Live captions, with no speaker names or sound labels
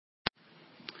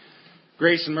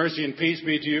Grace and mercy and peace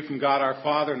be to you from God our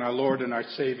Father and our Lord and our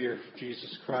Savior,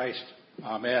 Jesus Christ.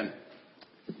 Amen.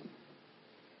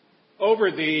 Over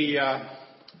the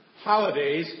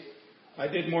holidays, I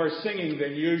did more singing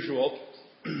than usual.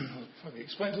 It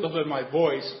explains a little bit of my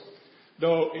voice,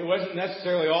 though it wasn't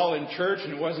necessarily all in church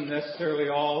and it wasn't necessarily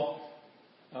all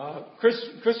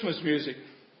Christmas music.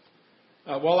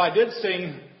 Well, I did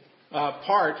sing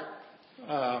part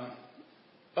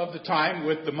of the time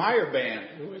with the Meyer Band,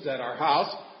 who was at our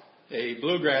house, a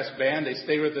bluegrass band. They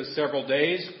stayed with us several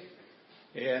days,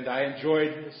 and I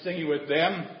enjoyed singing with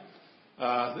them.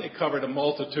 They covered a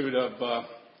multitude of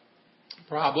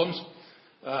problems.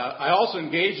 I also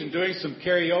engaged in doing some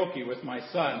karaoke with my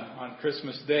son on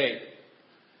Christmas Day.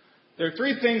 There are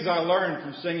three things I learned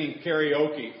from singing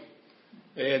karaoke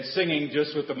and singing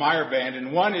just with the Meyer Band,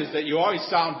 and one is that you always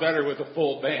sound better with a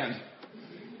full band.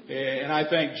 And I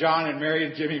thank John and Mary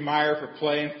and Jimmy Meyer for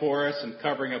playing for us and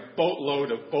covering a boatload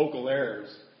of vocal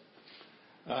errors.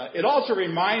 It also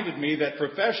reminded me that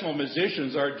professional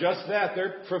musicians are just that.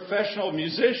 They're professional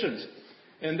musicians.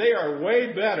 And they are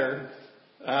way better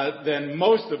than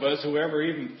most of us who ever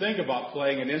even think about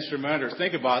playing an instrument or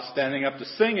think about standing up to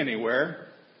sing anywhere.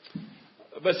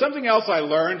 But something else I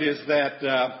learned is that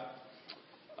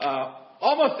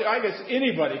almost, I guess,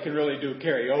 anybody can really do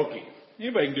karaoke.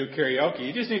 Anybody can do karaoke.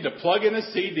 You just need to plug in a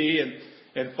CD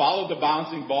and follow the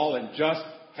bouncing ball and just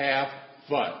have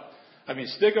fun. I mean,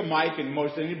 stick a mic in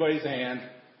most anybody's hand,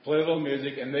 play a little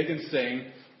music, and they can sing,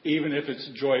 even if it's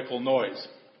joyful noise.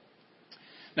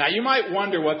 Now, you might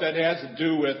wonder what that has to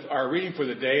do with our reading for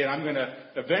the day, and I'm going to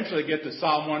eventually get to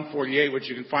Psalm 148, which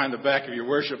you can find in the back of your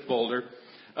worship folder.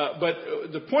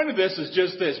 But the point of this is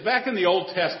just this. Back in the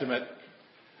Old Testament,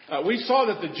 we saw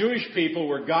that the Jewish people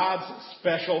were God's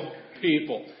special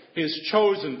people, His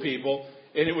chosen people,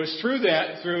 and it was through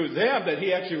them that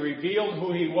He actually revealed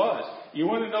who He was. You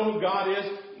want to know who God is?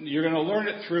 You're going to learn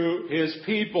it through His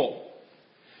people.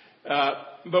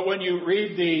 But when you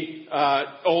read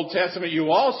the Old Testament,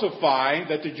 you also find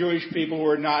that the Jewish people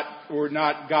were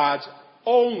not God's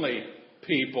only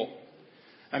people.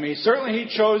 I mean, certainly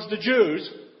He chose the Jews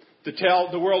to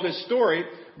tell the world His story,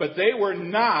 but they were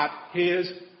not His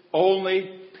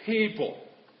only people.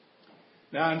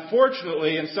 Now,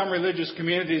 unfortunately, in some religious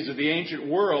communities of the ancient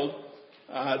world,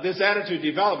 this attitude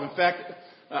developed. In fact,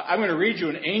 I'm going to read you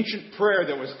an ancient prayer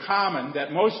that was common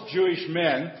that most Jewish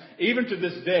men, even to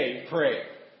this day, pray.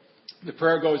 The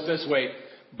prayer goes this way: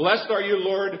 "Blessed are you,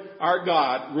 Lord, our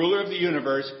God, ruler of the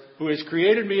universe, who has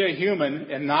created me a human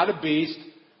and not a beast,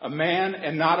 a man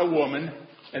and not a woman,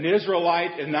 an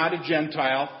Israelite and not a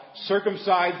Gentile,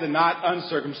 circumcised and not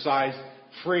uncircumcised,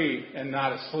 free and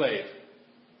not a slave."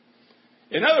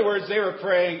 In other words, they were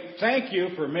praying, thank you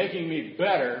for making me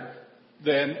better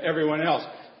than everyone else.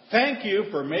 Thank you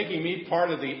for making me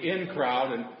part of the in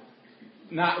crowd and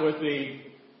not with the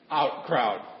out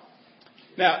crowd.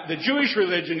 Now, the Jewish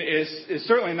religion is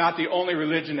certainly not the only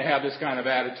religion to have this kind of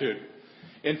attitude.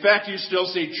 In fact, you still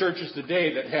see churches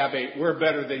today that have a we're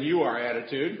better than you are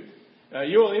attitude.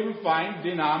 You will even find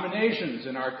denominations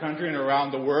in our country and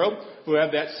around the world who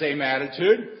have that same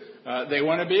attitude. They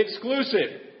want to be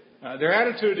exclusive. Their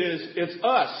attitude is, it's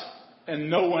us and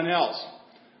no one else.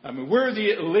 I mean, we're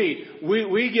the elite.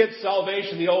 We get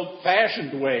salvation the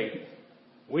old-fashioned way.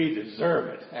 We deserve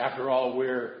it. After all,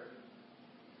 we're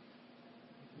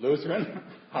Lutheran.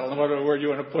 I don't know what other word you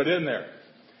want to put in there.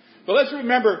 But let's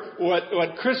remember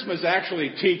what Christmas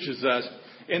actually teaches us.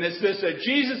 And it's this, that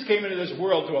Jesus came into this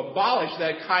world to abolish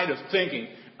that kind of thinking,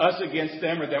 us against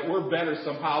them, or that we're better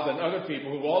somehow than other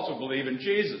people who also believe in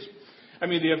Jesus. I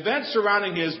mean, the events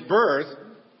surrounding His birth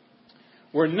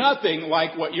were nothing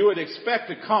like what you would expect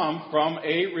to come from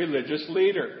a religious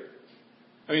leader.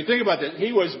 I mean, think about this.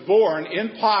 He was born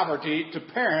in poverty to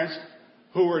parents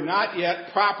who were not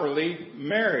yet properly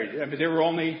married. I mean, they were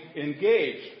only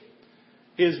engaged.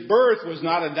 His birth was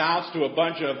not announced to a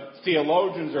bunch of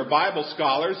theologians or Bible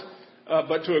scholars,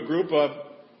 but to a group of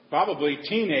probably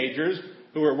teenagers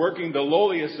who were working the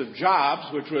lowliest of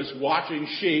jobs, which was watching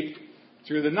sheep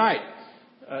through the night.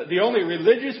 The only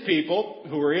religious people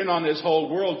who were in on this whole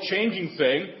world-changing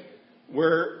thing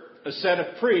were a set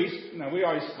of priests. Now, we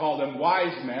always call them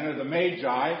wise men, or the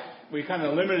magi. We kind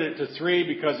of limited it to three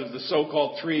because of the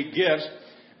so-called three gifts.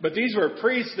 But these were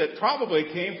priests that probably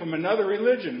came from another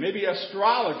religion, maybe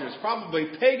astrologers, probably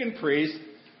pagan priests,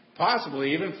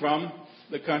 possibly even from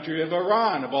the country of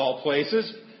Iran, of all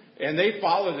places. And they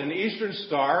followed an eastern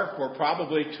star for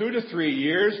probably 2 to 3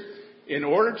 years in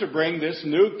order to bring this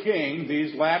new king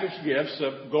these lavish gifts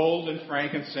of gold and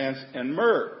frankincense and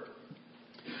myrrh.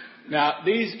 Now,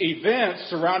 these events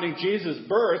surrounding Jesus'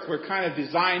 birth were kind of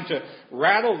designed to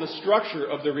rattle the structure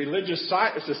of the religious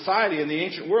society in the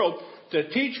ancient world, to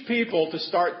teach people to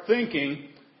start thinking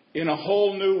in a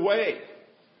whole new way.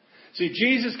 See,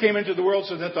 Jesus came into the world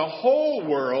so that the whole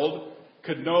world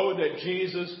could know that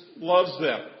Jesus loves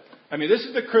them. I mean, this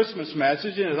is the Christmas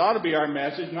message, and it ought to be our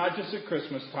message, not just at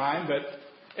Christmas time, but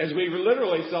as we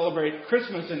literally celebrate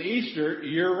Christmas and Easter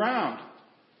year-round.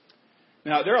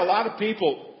 Now, there are a lot of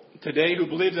people today who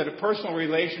believe that a personal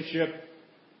relationship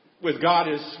with God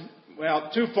is, well,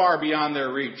 too far beyond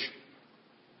their reach.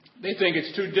 They think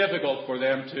it's too difficult for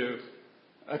them to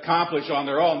accomplish on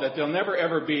their own, that they'll never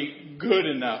ever be good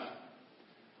enough.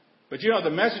 But you know, the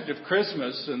message of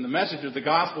Christmas and the message of the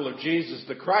gospel of Jesus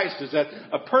the Christ is that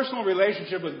a personal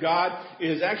relationship with God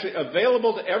is actually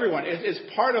available to everyone. It's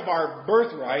part of our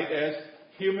birthright as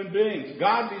human beings.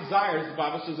 God desires, the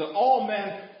Bible says, that all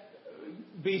men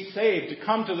be saved, to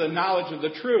come to the knowledge of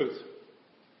the truth.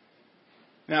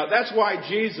 Now, that's why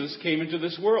Jesus came into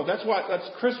this world. That's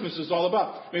Christmas is all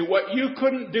about. I mean, what you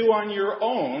couldn't do on your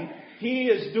own, He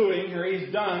is doing, or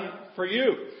He's done for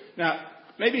you. Now,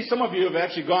 maybe some of you have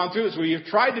actually gone through this where you've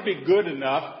tried to be good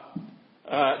enough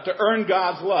to earn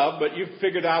God's love, but you've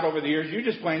figured out over the years you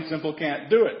just plain simple can't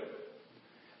do it.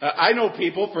 I know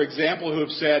people, for example, who have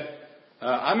said,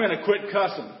 I'm going to quit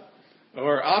cussing,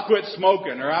 or I'll quit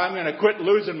smoking, or I'm going to quit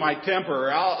losing my temper,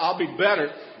 or I'll be better.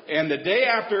 And the day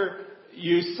after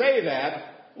you say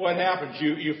that, what happens?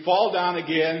 You fall down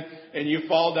again, and you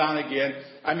fall down again.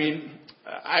 I mean,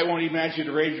 I won't even ask you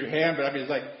to raise your hand, but I mean, it's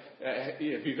like,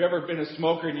 if you've ever been a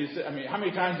smoker and you say, I mean, how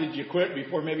many times did you quit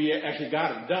before maybe you actually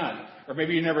got it done? Or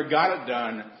maybe you never got it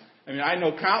done. I mean, I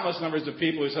know countless numbers of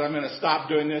people who said, I'm going to stop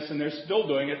doing this, and they're still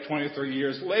doing it 23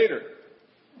 years later.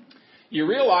 You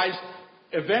realize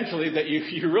eventually that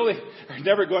you really are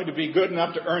never going to be good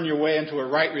enough to earn your way into a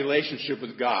right relationship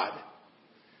with God.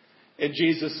 And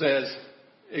Jesus says,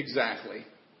 exactly.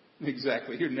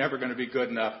 You're never going to be good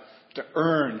enough to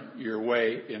earn your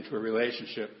way into a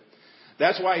relationship.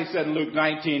 That's why He said in Luke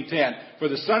 19:10, for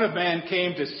the Son of Man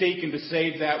came to seek and to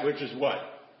save that which is what?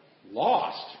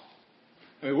 Lost.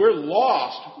 I mean, we're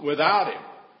lost without Him.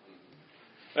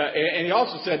 And He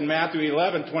also said in Matthew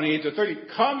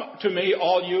 11:28-30, come to me,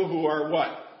 all you who are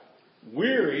what?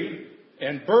 Weary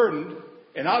and burdened,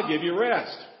 and I'll give you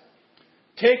rest.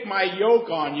 Take my yoke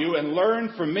on you and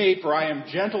learn from me, for I am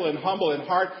gentle and humble in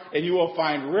heart, and you will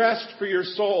find rest for your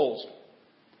souls.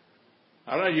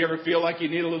 I don't know, do you ever feel like you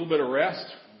need a little bit of rest?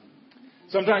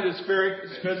 Sometimes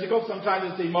it's physical,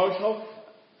 sometimes it's emotional.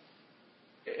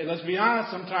 And let's be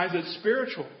honest, sometimes it's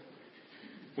spiritual.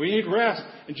 We need rest.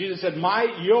 And Jesus said,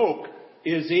 my yoke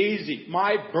is easy.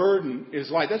 My burden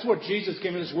is light. That's what Jesus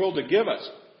came into this world to give us.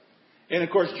 And of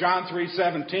course, John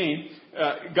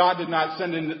 3:17, God did not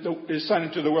send His Son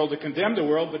into the world to condemn the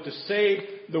world, but to save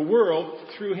the world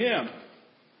through Him.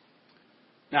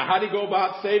 Now, how do you go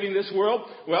about saving this world?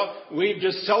 Well, we've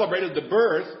just celebrated the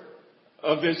birth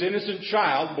of this innocent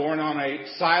child born on a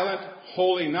silent,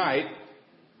 holy night.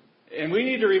 And we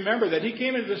need to remember that He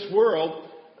came into this world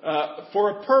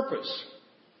for a purpose.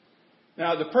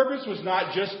 Now, the purpose was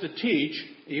not just to teach,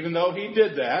 even though He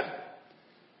did that.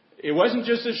 It wasn't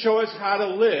just to show us how to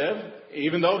live,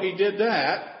 even though He did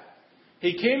that.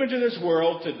 He came into this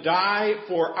world to die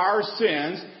for our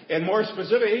sins, and more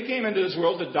specifically, He came into this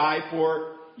world to die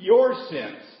for your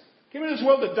sins. He came into this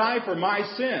world to die for my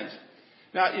sins.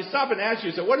 Now, you stop and ask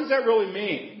yourself, what does that really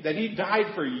mean? That He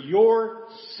died for your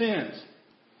sins?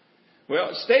 Well,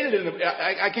 stated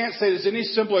I can't say this any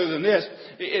simpler than this.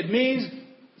 It means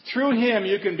through Him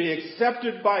you can be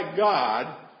accepted by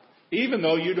God, even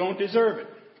though you don't deserve it.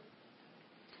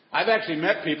 I've actually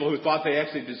met people who thought they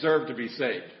actually deserved to be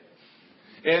saved.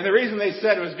 And the reason they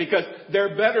said it was because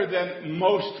they're better than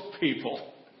most people.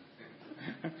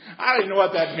 I don't even know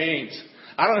what that means.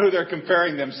 I don't know who they're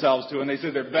comparing themselves to when they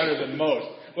say they're better than most.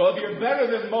 Well, if you're better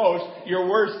than most, you're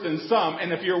worse than some.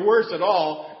 And if you're worse at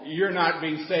all, you're not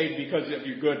being saved because of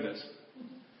your goodness.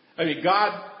 I mean,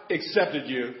 God accepted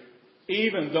you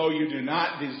even though you do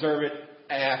not deserve it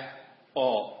at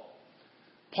all.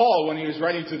 Paul, when he was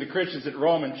writing to the Christians at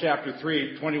Romans chapter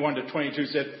 3, 21-22,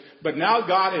 said, but now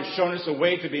God has shown us a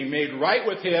way to be made right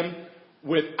with Him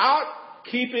without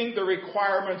keeping the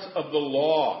requirements of the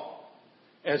law,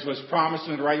 as was promised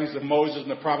in the writings of Moses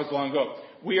and the prophets long ago.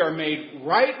 We are made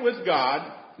right with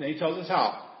God, and He tells us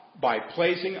how, by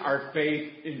placing our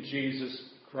faith in Jesus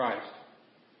Christ.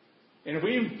 And if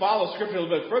we even follow Scripture a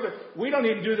little bit further, we don't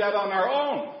even do that on our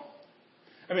own.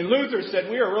 I mean, Luther said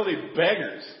we are really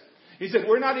beggars. He said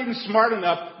we're not even smart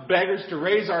enough beggars to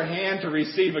raise our hand to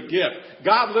receive a gift.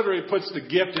 God literally puts the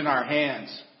gift in our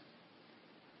hands.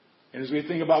 And as we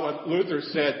think about what Luther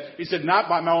said, he said, not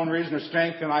by my own reason or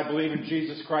strength can I believe in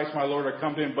Jesus Christ my Lord or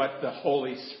come to him, but the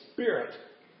Holy Spirit.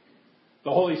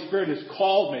 The Holy Spirit has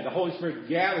called me. The Holy Spirit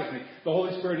gathers me. The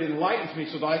Holy Spirit enlightens me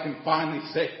so that I can finally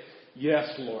say,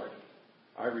 yes, Lord,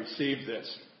 I receive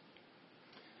this.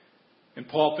 And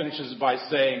Paul finishes by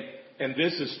saying, and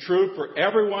this is true for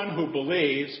everyone who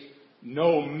believes,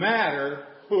 no matter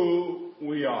who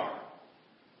we are.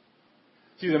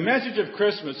 See, the message of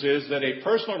Christmas is that a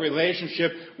personal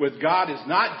relationship with God is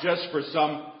not just for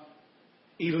some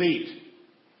elite.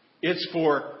 It's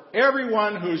for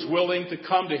everyone who's willing to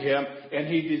come to Him, and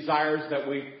He desires that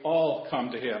we all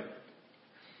come to Him.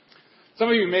 Some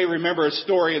of you may remember a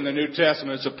story in the New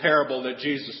Testament. It's a parable that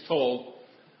Jesus told.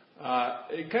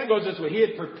 It kind of goes this way. He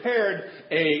had prepared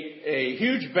a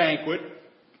huge banquet.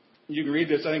 You can read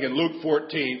this, I think, in Luke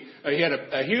 14. He had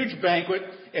a huge banquet,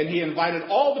 and he invited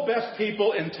all the best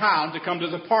people in town to come to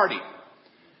the party.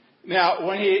 Now,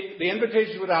 when the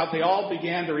invitations went out, they all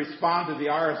began to respond to the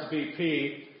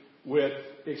RSVP with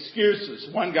excuses.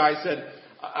 One guy said,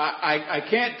 I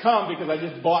can't come because I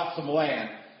just bought some land.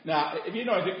 Now, if you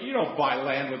don't buy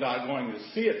land without going to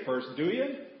see it first, do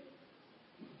you?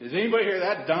 Is anybody here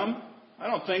that dumb? I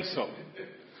don't think so.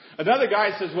 Another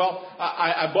guy says, well,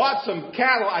 I bought some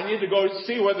cattle. I need to go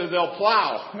see whether they'll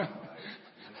plow.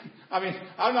 I mean,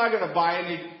 I'm not going to buy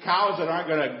any cows that aren't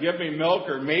going to give me milk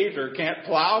or meat or can't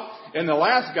plow. And the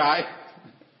last guy,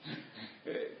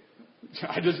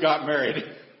 I just got married.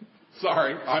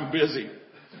 Sorry, I'm busy.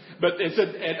 But it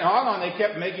said, and on they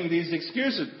kept making these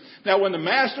excuses. Now, when the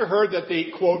master heard that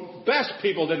the, quote, best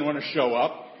people didn't want to show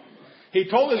up, he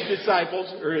told his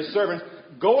disciples, or his servants,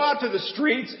 go out to the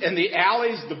streets and the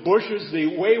alleys, the bushes,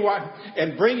 the wayward,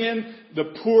 and bring in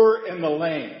the poor and the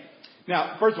lame.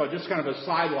 Now, first of all, just kind of a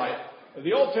sidelight.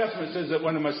 The Old Testament says that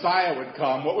when the Messiah would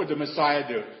come, what would the Messiah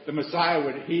do? The Messiah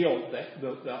would heal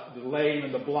the lame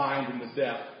and the blind and the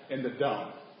deaf and the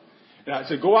dumb. Now,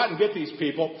 so go out and get these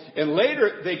people. And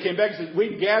later they came back and said,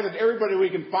 we gathered everybody we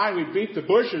can find. We beat the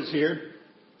bushes here.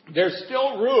 There's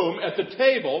still room at the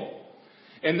table.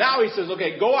 And now he says,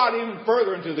 okay, go out even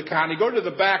further into the county. Go to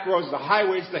the back roads, the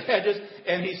highways, the hedges.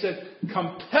 And he said,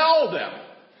 compel them.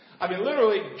 I mean,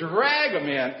 literally drag them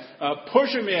in,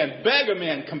 push them in, beg them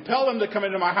in, compel them to come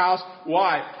into my house.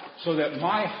 Why? So that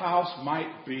my house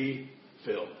might be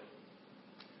filled.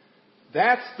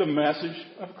 That's the message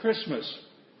of Christmas.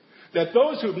 That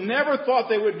those who've never thought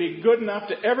they would be good enough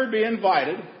to ever be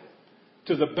invited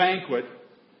to the banquet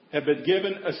have been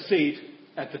given a seat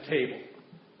at the table.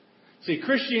 See,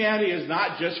 Christianity is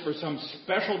not just for some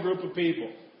special group of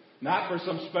people, not for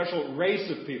some special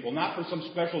race of people, not for some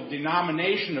special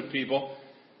denomination of people.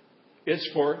 It's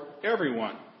for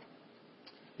everyone.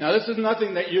 Now, this is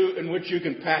nothing in which you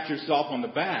can pat yourself on the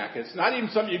back. It's not even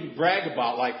something you can brag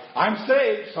about, like, I'm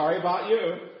saved, sorry about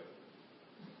you.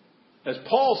 As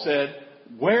Paul said,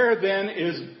 where then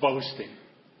is boasting?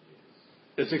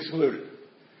 It's excluded.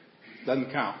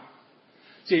 Doesn't count.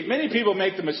 See, many people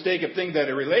make the mistake of thinking that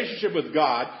a relationship with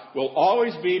God will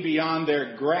always be beyond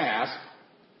their grasp.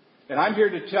 And I'm here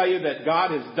to tell you that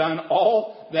God has done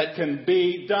all that can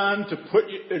be done to put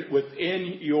it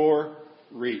within your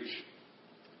reach.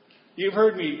 You've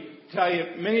heard me tell you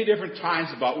many different times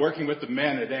about working with the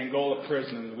men at Angola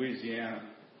Prison in Louisiana.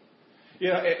 You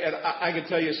know, I could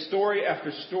tell you story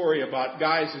after story about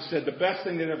guys who said the best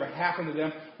thing that ever happened to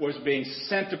them was being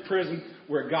sent to prison,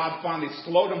 where God finally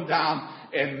slowed them down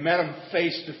and met them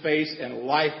face to face, and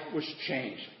life was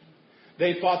changed.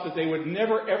 They thought that they would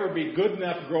never ever be good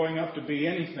enough growing up to be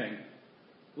anything,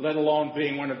 let alone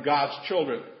being one of God's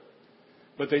children.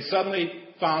 But they suddenly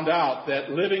found out that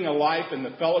living a life in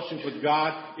the fellowship with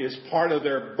God is part of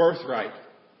their birthright.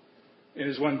 It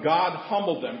is when God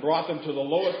humbled them, brought them to the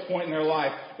lowest point in their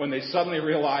life, when they suddenly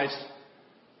realized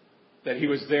that He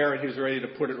was there and He was ready to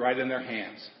put it right in their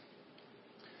hands.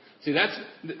 See,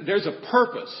 there's a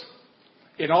purpose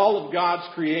in all of God's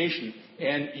creation.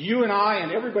 And you and I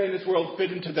and everybody in this world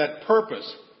fit into that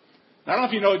purpose. I don't know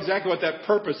if you know exactly what that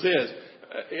purpose is.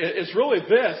 It's really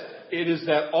this. It is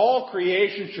that all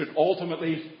creation should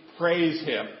ultimately praise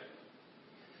Him.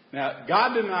 Now,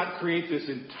 God did not create this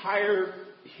entire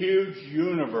huge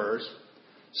universe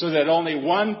so that only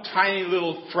one tiny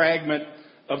little fragment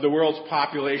of the world's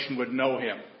population would know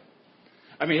Him.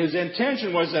 I mean, His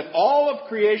intention was that all of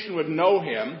creation would know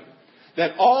Him,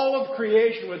 that all of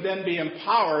creation would then be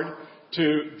empowered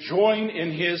to join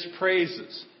in His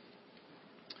praises.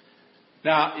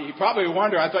 Now, you probably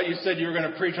wonder, I thought you said you were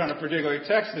going to preach on a particular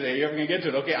text today. You're ever going to get to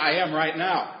it? Okay, I am right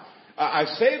now. I've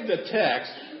saved the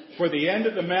text for the end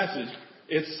of the message.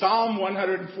 It's Psalm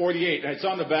 148. And it's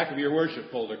on the back of your worship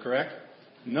folder, correct?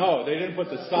 No, they didn't put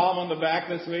the Psalm on the back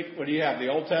this week. What do you have? The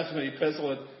Old Testament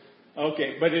epistle?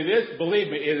 Okay, but it is,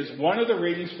 believe me, it is one of the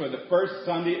readings for the first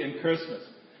Sunday in Christmas.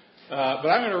 But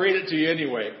I'm going to read it to you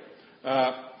anyway.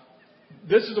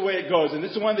 This is the way it goes. And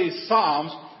this is one of these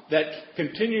Psalms that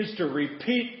continues to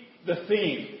repeat the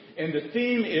theme. And the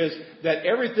theme is that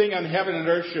everything on heaven and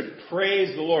earth should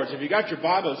praise the Lord. So if you got your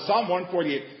Bible, Psalm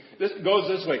 148, this goes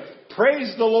this way.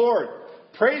 Praise the Lord.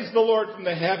 Praise the Lord from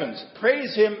the heavens.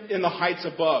 Praise Him in the heights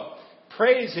above.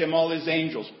 Praise Him, all His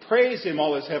angels. Praise Him,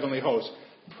 all His heavenly hosts.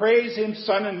 Praise Him,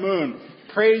 sun and moon.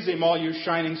 Praise Him, all you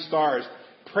shining stars.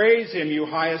 Praise Him, you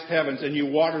highest heavens, and you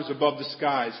waters above the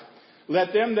skies.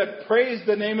 Let them that praise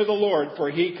the name of the Lord, for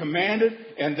He commanded,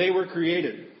 and they were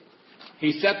created.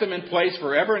 He set them in place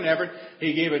forever and ever.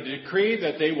 He gave a decree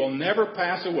that they will never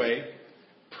pass away.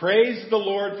 Praise the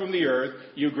Lord from the earth,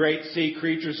 you great sea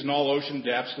creatures in all ocean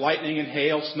depths, lightning and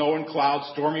hail, snow and clouds,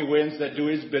 stormy winds that do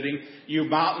His bidding, you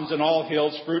mountains and all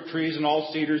hills, fruit trees and all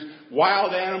cedars,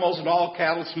 wild animals and all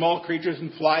cattle, small creatures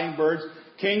and flying birds,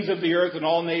 kings of the earth and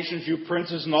all nations, you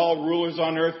princes and all rulers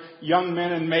on earth, young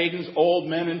men and maidens, old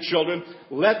men and children.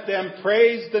 Let them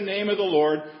praise the name of the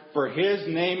Lord, for His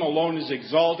name alone is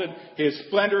exalted. His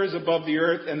splendor is above the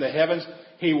earth and the heavens.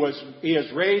 He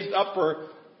has raised up for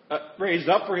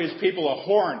His people a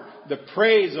horn, the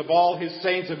praise of all His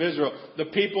saints of Israel, the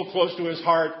people close to His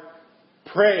heart.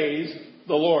 Praise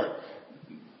the Lord.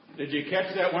 Did you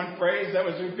catch that one phrase that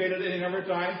was repeated any number of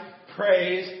times?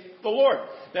 Praise the Lord.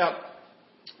 Now,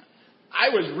 I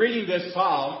was reading this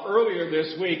psalm earlier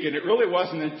this week, and it really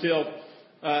wasn't until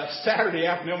Saturday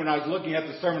afternoon when I was looking at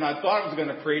the sermon I thought I was going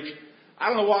to preach. I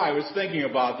don't know why I was thinking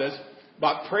about this,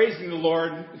 about praising the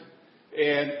Lord.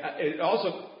 And it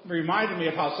also reminded me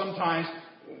of how sometimes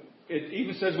it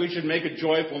even says we should make a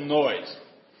joyful noise.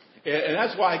 And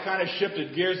that's why I kind of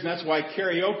shifted gears, and that's why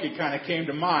karaoke kind of came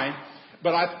to mind.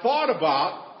 But I thought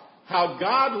about how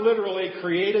God literally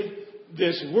created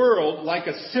this world like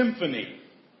a symphony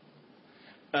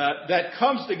that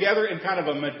comes together in kind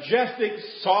of a majestic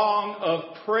song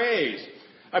of praise.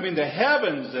 I mean, the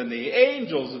heavens and the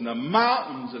angels and the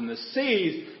mountains and the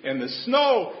seas and the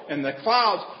snow and the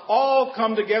clouds all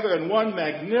come together in one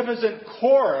magnificent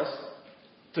chorus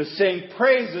to sing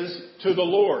praises to the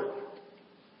Lord.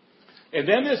 And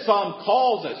then this psalm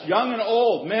calls us, young and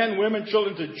old, men, women,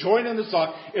 children, to join in the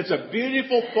song. It's a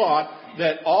beautiful thought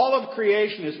that all of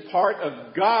creation is part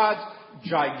of God's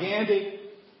gigantic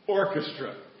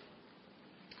orchestra.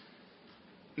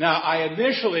 Now, I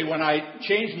initially, when I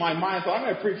changed my mind, thought I'm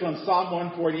going to preach on Psalm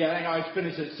 148. I know I'd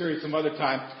finish this series some other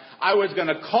time. I was going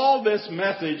to call this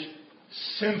message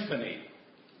Symphony.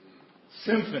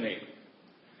 Symphony.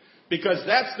 Because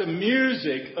that's the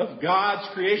music of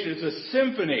God's creation. It's a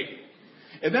symphony.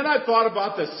 And then I thought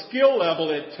about the skill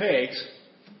level it takes,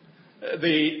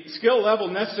 the skill level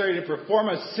necessary to perform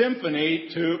a symphony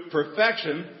to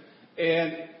perfection.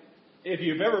 And if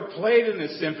you've ever played in a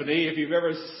symphony, if you've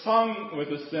ever sung with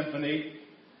a symphony,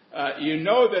 you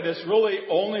know that it's really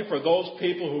only for those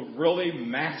people who've really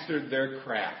mastered their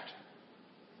craft.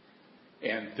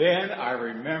 And then I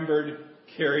remembered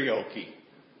karaoke.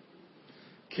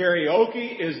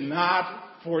 Karaoke is not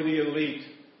for the elite.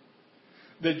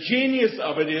 The genius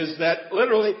of it is that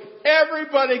literally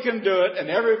everybody can do it and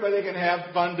everybody can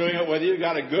have fun doing it, whether you've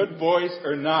got a good voice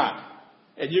or not.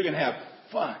 And you can have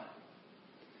fun.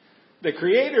 The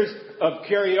creators of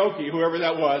karaoke, whoever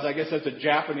that was, I guess that's a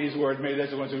Japanese word, maybe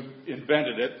that's the ones who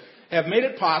invented it, have made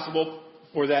it possible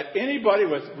for that anybody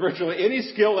with virtually any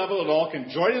skill level at all can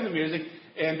join in the music,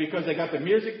 and because they got the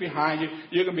music behind you,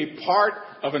 you can be part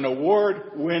of an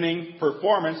award-winning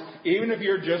performance, even if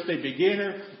you're just a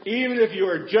beginner, even if you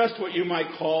are just what you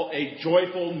might call a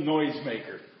joyful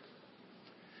noisemaker.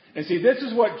 And see, this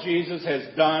is what Jesus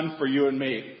has done for you and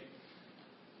me.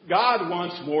 God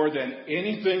wants more than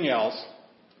anything else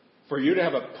for you to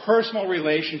have a personal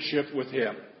relationship with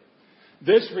Him.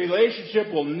 This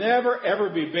relationship will never,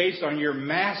 ever be based on your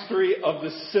mastery of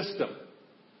the system.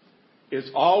 It's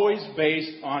always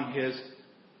based on His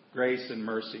grace and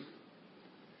mercy.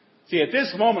 See, at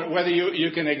this moment, whether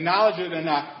you can acknowledge it or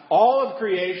not, all of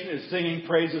creation is singing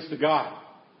praises to God.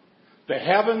 The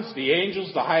heavens, the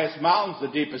angels, the highest mountains, the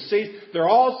deepest seas, they're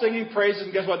all singing praises,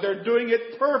 and guess what? They're doing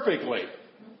it perfectly.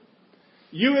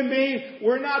 You and me,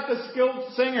 we're not the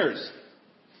skilled singers.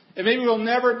 And maybe we'll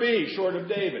never be, short of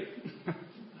David.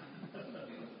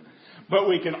 But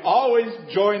we can always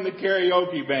join the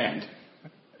karaoke band.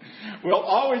 We'll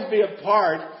always be a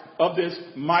part of this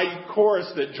mighty chorus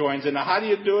that joins in. Now, how do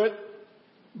you do it?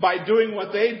 By doing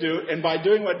what they do, and by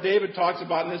doing what David talks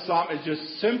about in this psalm, is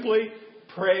just simply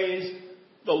praise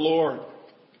the Lord.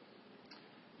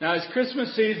 Now, as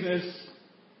Christmas season is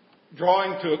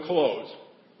drawing to a close,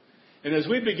 and as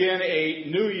we begin a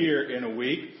new year in a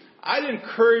week, I'd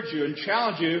encourage you and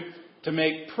challenge you to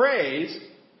make praise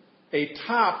a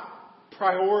top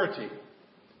priority.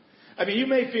 I mean, you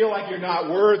may feel like you're not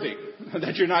worthy,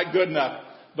 that you're not good enough,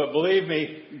 but believe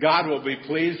me, God will be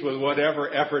pleased with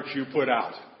whatever efforts you put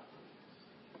out.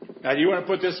 Now, do you want to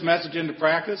put this message into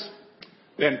practice?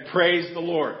 Then praise the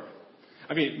Lord.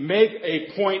 I mean, make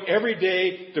a point every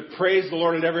day to praise the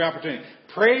Lord at every opportunity.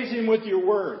 Praise Him with your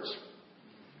words.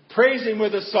 Praise Him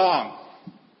with a song.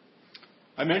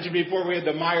 I mentioned before we had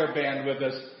the Meyer band with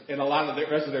us and a lot of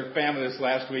the rest of their family this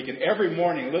last week. And every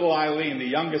morning, little Eileen, the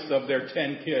youngest of their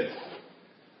 10 kids,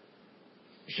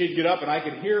 she'd get up and I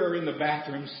could hear her in the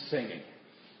bathroom singing.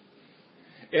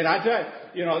 And I tell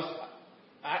you,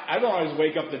 I don't always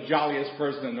wake up the jolliest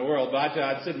person in the world, but I tell you,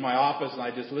 I'd sit in my office and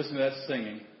I'd just listen to that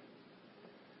singing.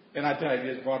 And I tell you,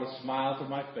 it just brought a smile to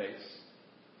my face.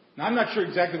 Now, I'm not sure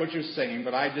exactly what she was singing,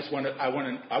 but I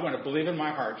want to believe in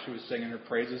my heart she was singing her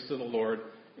praises to the Lord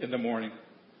in the morning.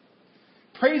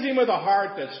 Praise Him with a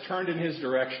heart that's turned in His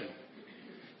direction.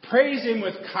 Praise Him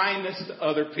with kindness to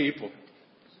other people.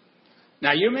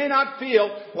 Now, you may not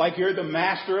feel like you're the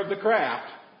master of the craft,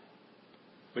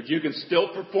 but you can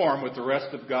still perform with the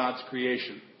rest of God's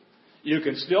creation. You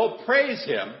can still praise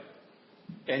Him,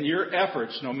 and your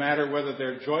efforts, no matter whether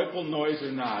they're joyful noise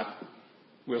or not,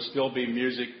 will still be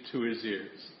music to His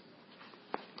ears.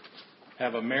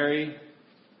 Have a merry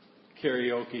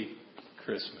karaoke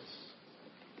Christmas.